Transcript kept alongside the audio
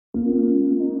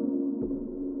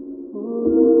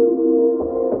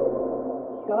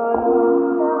What's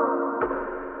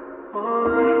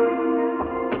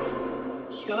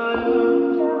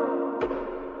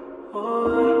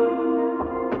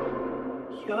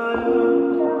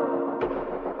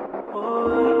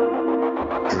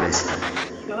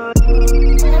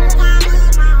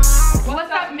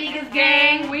up, Migas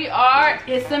gang? We are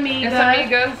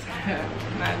ISSAMIGAS.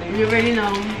 You already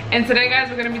know. And today, guys,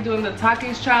 we're gonna be doing the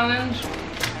Takis challenge.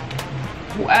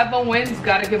 Whoever wins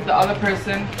gotta give the other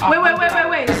person. Wait.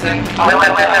 This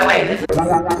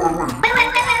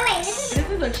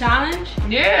is a challenge?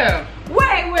 Yeah.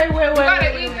 Wait. You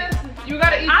gotta eat this. You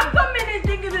gotta eat. I'm coming in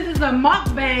thinking this is a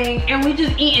mukbang and we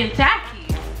just eating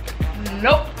Takis.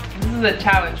 Nope. This is a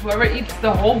challenge. Whoever eats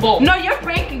the whole bowl. No, you're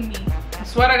pranking me. I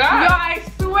swear to God. No, I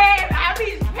swear.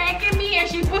 Abby's pranking me and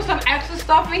she put some extra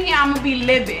stuff in here. I'm gonna be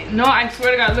living. No, I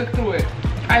swear to God. Look through it.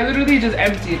 I literally just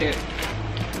emptied it.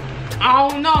 I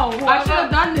don't know. I should have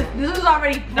done this. This was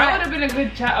already prepped. That would have been a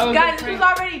good challenge. Guys, this was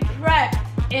already prepped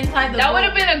inside the bowl. That would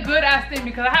have been a good ass thing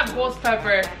because I have ghost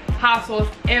pepper hot sauce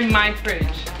in my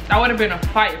fridge. That would have been a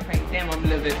fire prank. Damn, I'm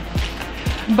livid.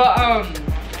 But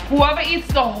whoever eats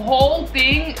the whole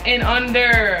thing in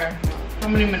under, how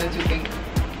many minutes do you think?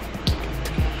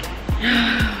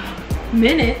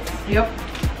 Minutes? Yep.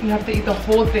 You have to eat the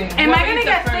whole thing. Am I gonna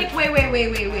get sick?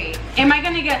 Wait. Am I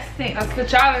gonna get sick? That's the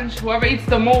challenge. Whoever eats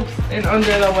the most in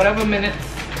under the whatever minutes.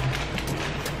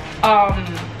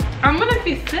 I'm gonna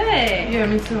be sick. Yeah,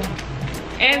 me too.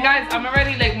 And guys, I'm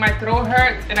already like, my throat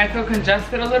hurts and I feel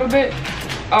congested a little bit.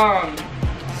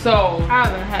 So,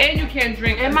 and you can't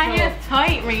drink. And my hair's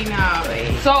tight right now.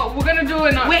 Like. So we're gonna do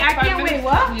it in wait, I can't wait,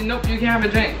 what? Nope, you can't have a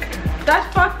drink. That's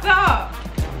fucked up.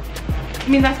 I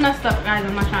mean, that's messed up, guys.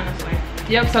 I'm not trying to swear.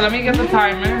 Yep, so let me get the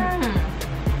timer.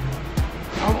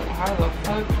 Oh, how the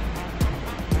fuck?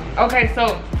 Okay,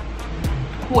 so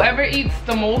whoever eats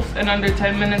the most in under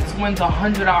 10 minutes wins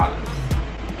 $100.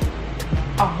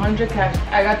 100 cash.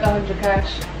 I got the 100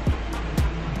 cash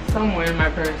somewhere in my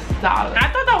purse. Dollars. I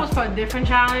thought that was for a different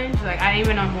challenge. Like, I didn't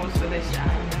even know who was for this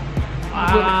challenge.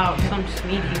 Wow, some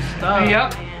sneaky stuff.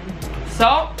 Yep. Man.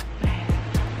 So,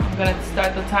 I'm gonna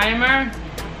start the timer.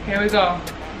 Here we go.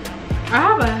 I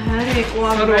have a headache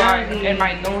while so do I, and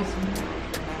my nose.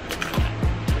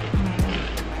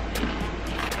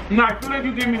 No, I feel like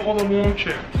you gave me all the warm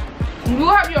chips. You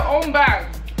have your own bag.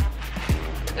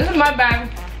 This is my bag.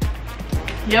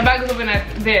 Your bag is over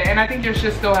there, and I think your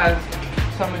shit still has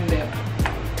some in there.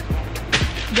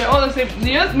 They're all the same.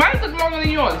 Yours, mine look longer than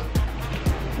yours.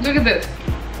 Look at this.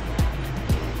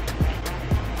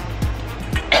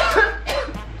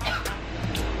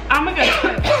 Oh my God.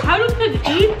 How do kids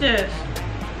eat this?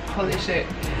 Holy shit.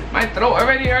 My throat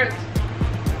already hurts.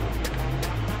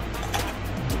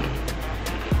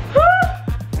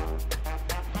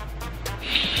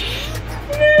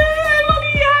 I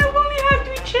only have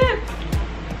 3 chips.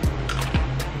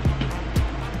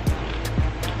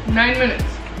 9 minutes.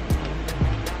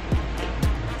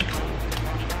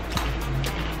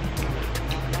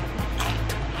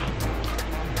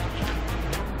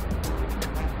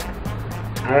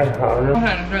 Go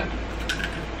ahead and drink.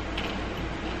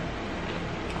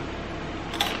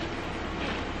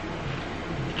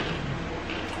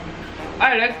 I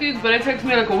like these, but it takes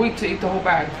me like a week to eat the whole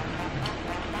bag.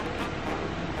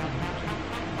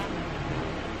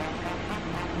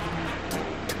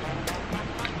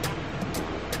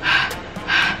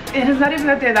 It is not even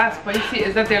that they're that spicy,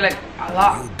 it's that they're like a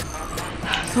lot.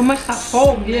 So much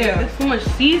salt, yeah. There's so much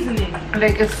seasoning.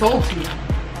 Like, it's salty.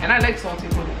 And I like salty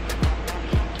food.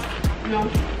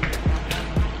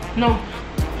 No,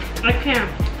 I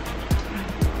can't.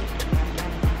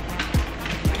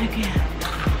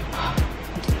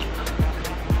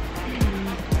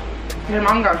 Get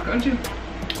mangas, don't you?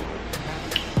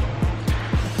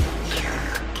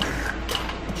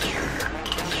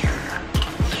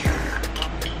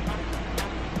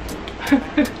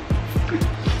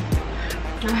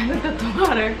 Look at the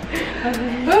water.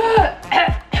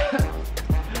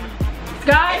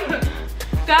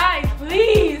 Guys,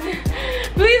 please,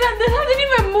 this hasn't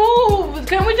even moved.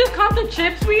 Can we just count the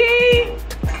chips we ate?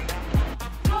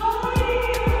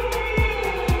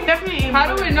 Definitely. How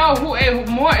do we know who ate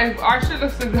more if our shit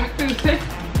looks exactly the same?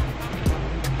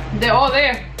 They're all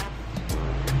there.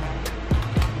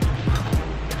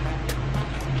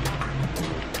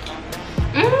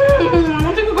 I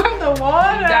want to grab the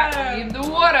water. Need the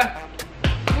water.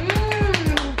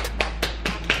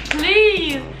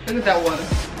 Please. Look at that water.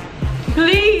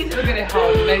 Please. Look at it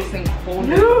how nice and cold.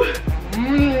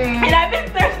 And I've been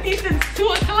thirsty since 2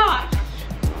 o'clock.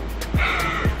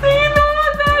 You know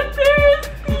I'm not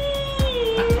thirsty.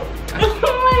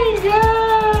 Oh my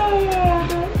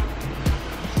God.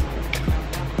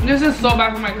 This is so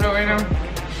bad for my throat right now.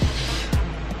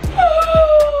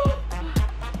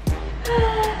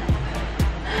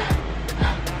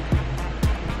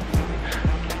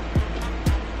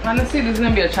 Honestly, this is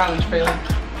gonna be a challenge for you.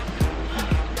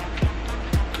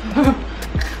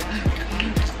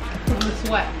 The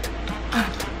sweat.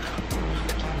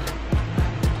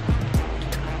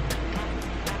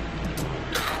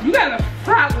 You got a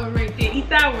fat one right there. Eat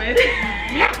that one.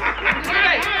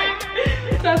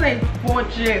 Sounds like 4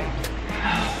 chips.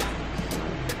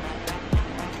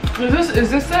 Is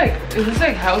this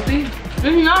like healthy?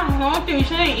 It's not healthy. You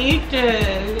shouldn't eat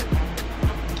this.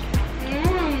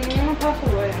 Pass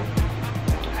away.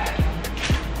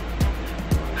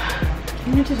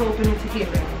 Let me just open it to hear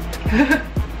it.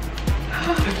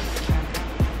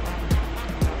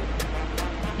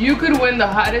 You could win the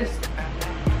hottest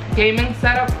gaming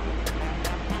setup.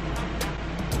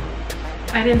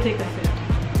 I didn't take a sip.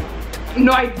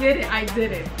 No, I did it. I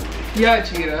did it. Yeah,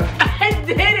 cheetah. I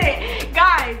did it,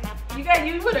 guys.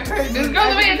 You would have heard this.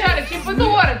 Girl's way to try to keep. Put the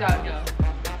water down, yo.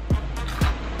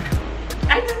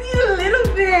 I just need a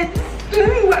little bit. Let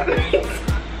me wet my tongue.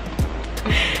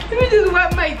 Let me just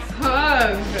wet my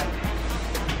tongue.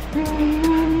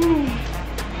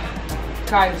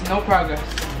 Guys, no progress.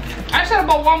 I should have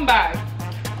bought 1 bag.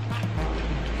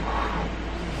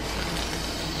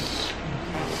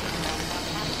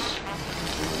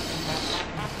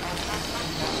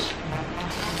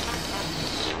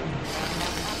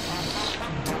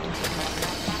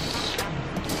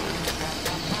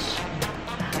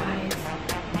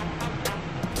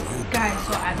 Guys,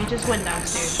 so Abby just went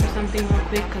downstairs for something real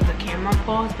quick because the camera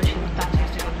paused, but she went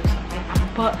downstairs to go do something. I'm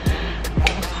gonna put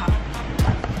almost hot.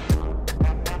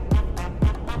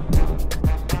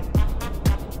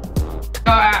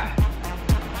 So at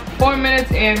 4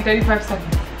 minutes and 35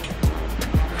 seconds.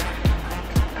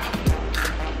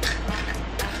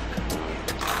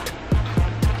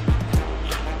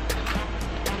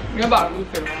 You're about to lose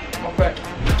it, okay.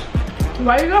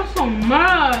 Why you got so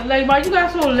much? Like, why you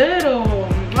got so little?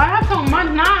 Why I have so much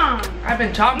now? I've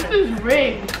been chopping. This is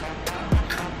rigged.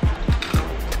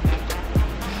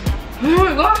 Oh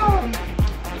my god.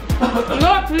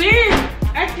 Lord, please.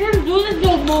 I can't do this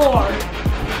no more.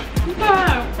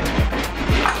 God.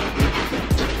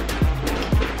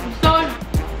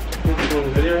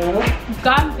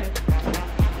 Got it.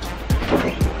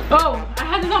 Oh, I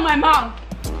had this on my mouth.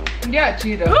 Yeah,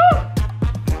 cheetah.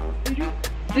 Did you?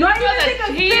 No, I didn't take a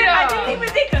sip. I didn't even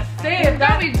take a sip.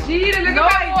 Don't be cheating. Look at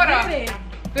my water.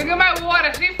 Look at my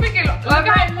water. She freaking. Look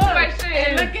at my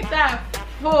shit. Look at that.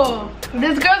 Full.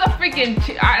 This girl's a freaking.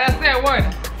 That's that word.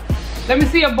 Let me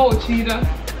see your bowl, cheetah.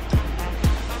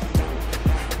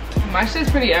 My shit's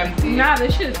pretty empty. Nah,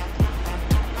 this shit's.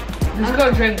 This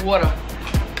girl drink water.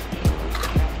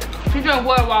 She drank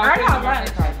water while I got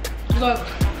rice. Look,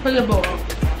 put the bowl.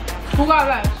 Who got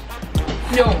rice?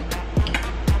 Yo.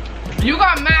 You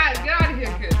got mad. Get out of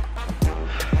here, kid.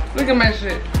 Look at my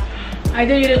shit. I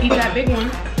dare you to eat that big one.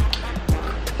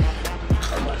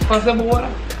 For a sip of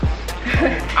water?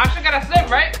 I should get a sip,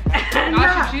 right?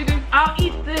 Nah, she cheated. I'll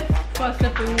eat this for a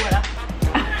sip of water.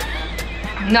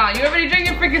 Nah, you already drank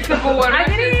your freaking sip of water. I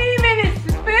didn't even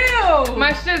spill.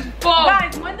 My shit's full.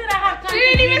 Guys, when did I have time? She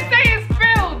didn't even say it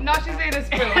spilled. No, she's saying it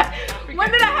spilled. When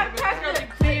did I have time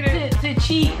to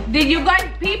cheat? Did you guys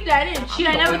peep that I didn't cheat?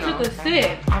 I never took a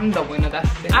sip. I'm the winner, that's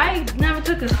it. I never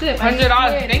took a sip.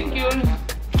 $100, thank you.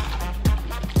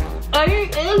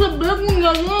 It was a big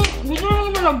one, we don't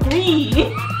even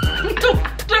agree.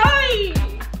 Die.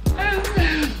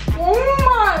 Oh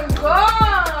my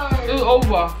god. It's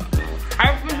over. I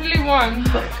officially won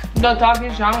the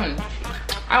Takis challenge.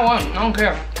 I won, I don't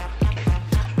care.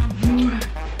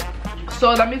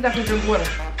 So that means I can drink water.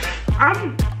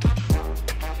 I'm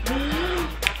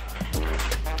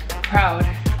proud.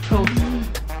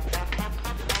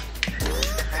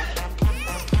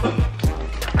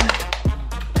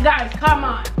 Guys, come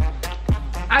on.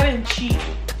 I didn't cheat.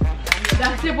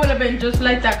 That sip would have been just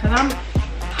like that because I'm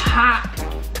hot.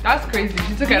 That's crazy.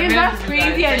 She took advantage. That's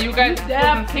crazy. And you guys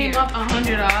came up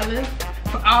 $100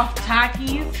 off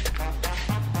Takis.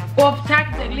 Off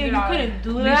Takis, you couldn't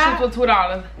do that. This shit for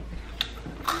 $2.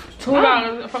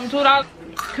 $2 from $2.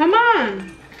 Come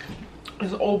on.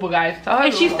 It's over, guys.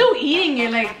 And she's still eating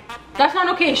it. Like, that's not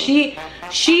okay. She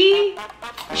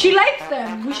likes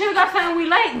them. We should have got something we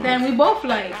like. Then we both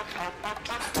like.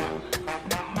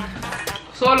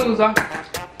 So loser.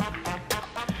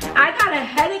 I got a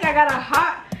headache. I got a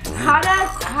hot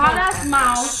ass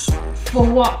mouth. For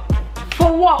what?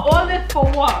 For what? All this for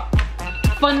what?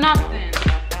 For nothing.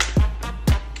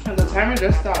 And the timer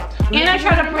just stopped. And I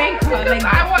tried to prank her. Like,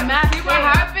 I want to see what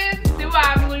happens. See what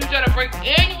happens when you try to break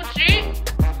and you cheat,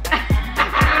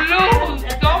 you lose.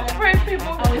 Don't prank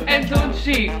people and don't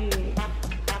cheat.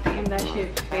 And that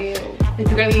shit failed. If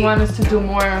you guys want us to do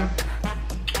more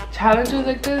challenges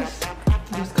like this,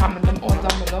 just comment them all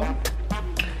down below.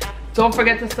 Don't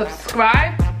forget to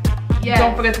subscribe. Yes.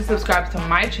 Don't forget to subscribe to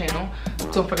my channel.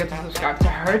 Don't forget to subscribe to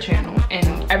her channel.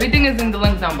 And everything is in the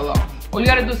link down below. All you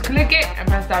gotta do is click it and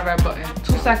press that red button.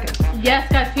 2 seconds.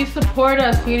 Yes, guys, please support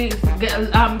us. Please get us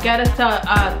to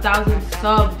 1,000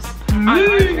 subs on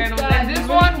our channel. And this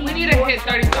one, we need to hit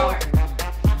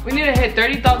 30,000. We need to hit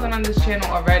 30,000 on this channel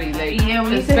already. Like, yeah,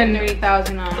 we need to hit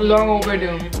 30,000 on. Long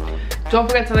overdue. Don't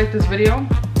forget to like this video.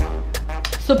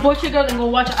 Support your girls and go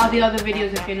watch all the other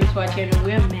videos if you're new to our channel.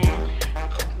 We're mad.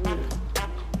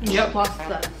 Yep. Trust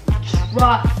us.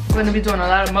 Trust. We're gonna be doing a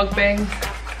lot of mukbangs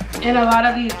and a lot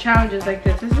of these challenges like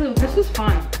this. This is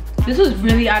fun. This was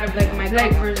really out of like my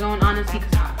comfort zone, honestly.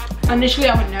 Cause initially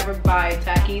I would never buy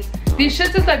Takis. These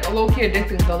shits is like low-key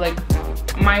addicting though. Like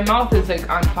my mouth is like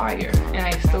on fire and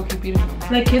I still keep eating them.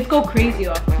 Like kids go crazy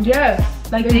off them.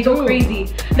 Yes. Like they go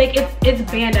crazy. Like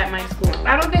it's banned at my school.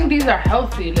 I don't think these are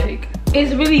healthy. Like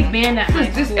it's really banned at my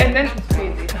school. And then it's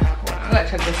crazy. I gotta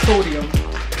check the sodium.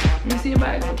 Let me see your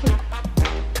bag real quick.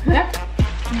 Yeah.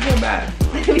 Your bag.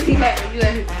 Let me see my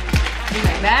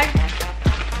bag.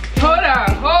 Hold up.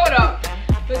 Hold up.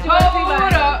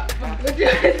 Hold up. Let me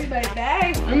see my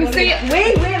bag. Let me see it.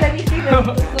 Wait, let me see this.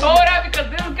 Hold up, because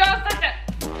this girl's such a...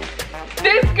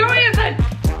 This girl is a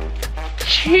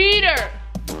cheater.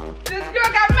 This girl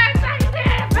got my size in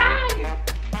her bag.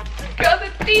 Girl's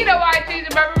a cheater. Why change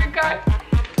the memory card?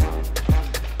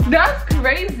 That's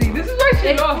crazy. This is why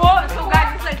she lost. So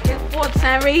guys, it's like it's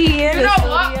 410 right here. You know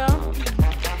what?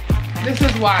 This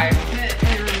is why.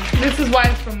 This is why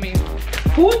it's from me.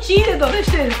 Who cheated though? This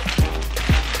is.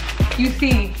 You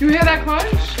see. You hear that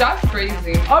crunch? That's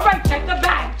crazy. Alright, check the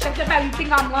bag. Check the bag. You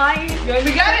think I'm lying? Let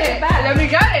me get it. Let me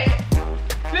get it.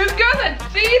 This girl's a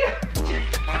cheater.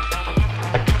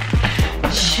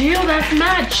 Chill, that's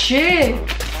not chill.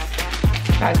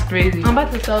 That's crazy. I'm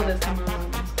about to sell this tomorrow.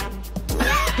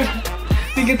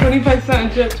 You get 25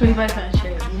 cents chip. 25 cents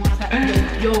chip. You want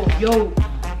Takis? Yo.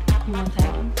 You want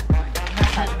Takis?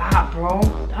 That's a lot, bro.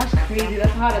 That's crazy.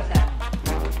 That's a heart attack.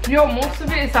 Yo, most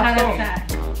of it is heart attack.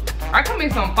 I can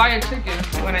make some fire chicken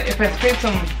if I scrape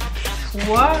some.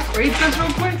 What? Rate this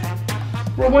real quick.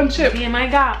 For one chip. Damn, I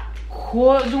got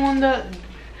caught doing the.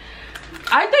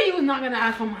 I thought you was not gonna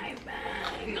ask for my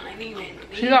bag. Not even.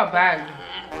 She got bagged.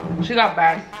 She got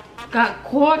bagged. Got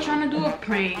caught trying to do a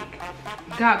prank.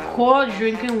 Got caught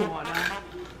drinking water.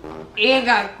 And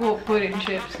got caught putting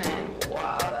chips in.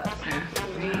 Wow, that's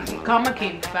crazy. Karma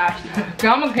came fast.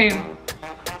 Karma came.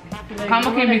 Like,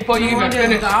 Karma came before you even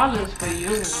finished. $200 for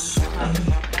you.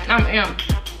 I'm amped.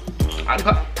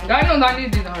 God knows I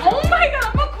need these. Oh my god,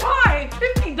 I'm gonna cry.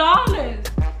 $50.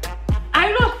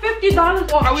 I lost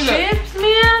 $50 off chips,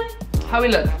 man. How we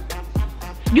look?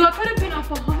 Yo, I could have been off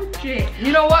 100.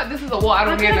 You know what? This is a wall. I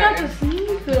don't hear nothing.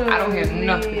 I don't hear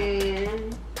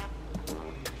nothing.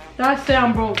 That's it,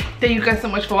 I'm broke. Thank you guys so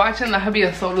much for watching. La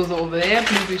Habia Solos over there.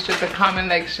 Please be sure to comment,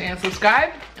 like, share, and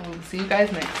subscribe. And we'll see you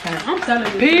guys next time. I'm selling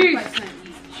it. Peace.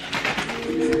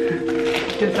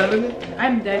 You're selling it?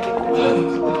 I'm dead.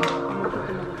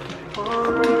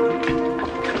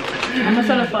 I'm gonna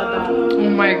sell it for $1. Oh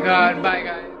my god. Bye,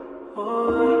 guys.